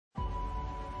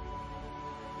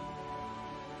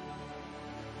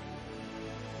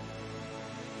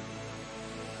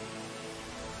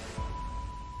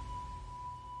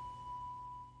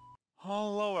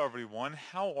Hello everyone,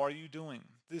 how are you doing?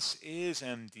 This is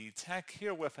MD Tech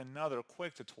here with another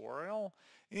quick tutorial.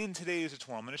 In today's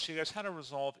tutorial, I'm going to show you guys how to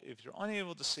resolve if you're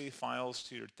unable to save files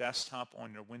to your desktop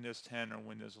on your Windows 10 or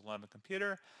Windows 11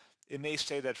 computer. It may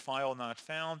say that file not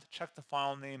found. Check the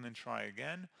file name and try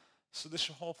again. So this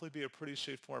should hopefully be a pretty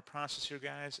straightforward process here,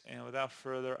 guys. And without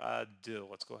further ado,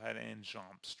 let's go ahead and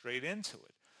jump straight into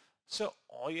it. So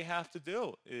all you have to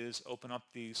do is open up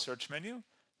the search menu.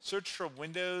 Search for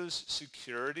Windows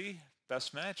Security.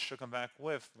 Best match should come back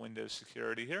with Windows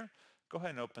Security here. Go ahead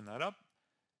and open that up.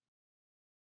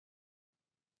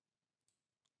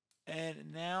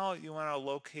 And now you want to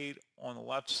locate on the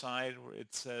left side where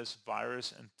it says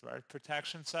Virus and Threat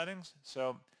Protection Settings. So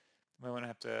you might want to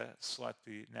have to select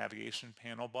the navigation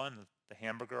panel button, the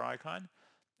hamburger icon,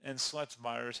 and select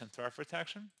Virus and Threat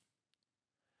Protection.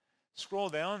 Scroll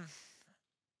down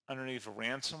underneath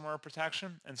ransomware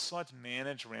protection and select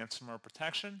manage ransomware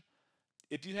protection.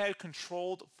 If you had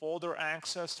controlled folder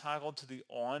access toggled to the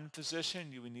on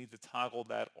position, you would need to toggle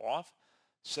that off.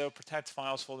 So protect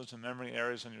files, folders, and memory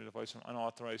areas on your device from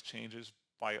unauthorized changes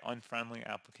by unfriendly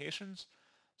applications.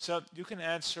 So you can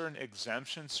add certain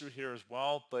exemptions through here as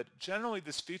well, but generally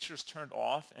this feature is turned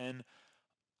off, and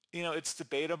it's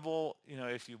debatable,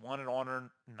 if you want it on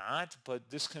or not, but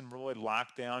this can really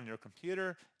lock down your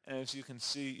computer. And as you can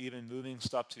see, even moving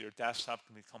stuff to your desktop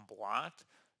can become blocked.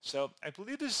 So I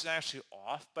believe this is actually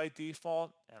off by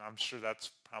default, and I'm sure that's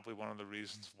probably one of the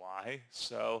reasons why.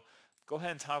 So go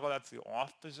ahead and toggle that to the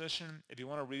off position. If you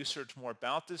want to research more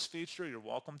about this feature, you're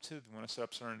welcome to. If you want to set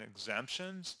up certain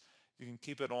exemptions, you can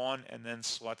keep it on and then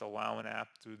select allow an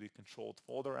app through the controlled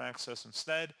folder access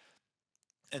instead,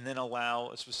 and then allow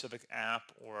a specific app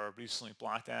or recently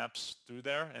blocked apps through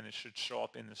there, and it should show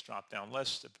up in this drop-down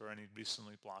list if there are any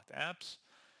recently blocked apps.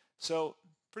 So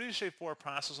pretty straightforward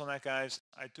process on that, guys.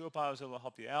 I do hope I was able to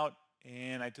help you out,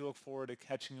 and I do look forward to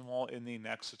catching you all in the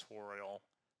next tutorial.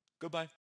 Goodbye.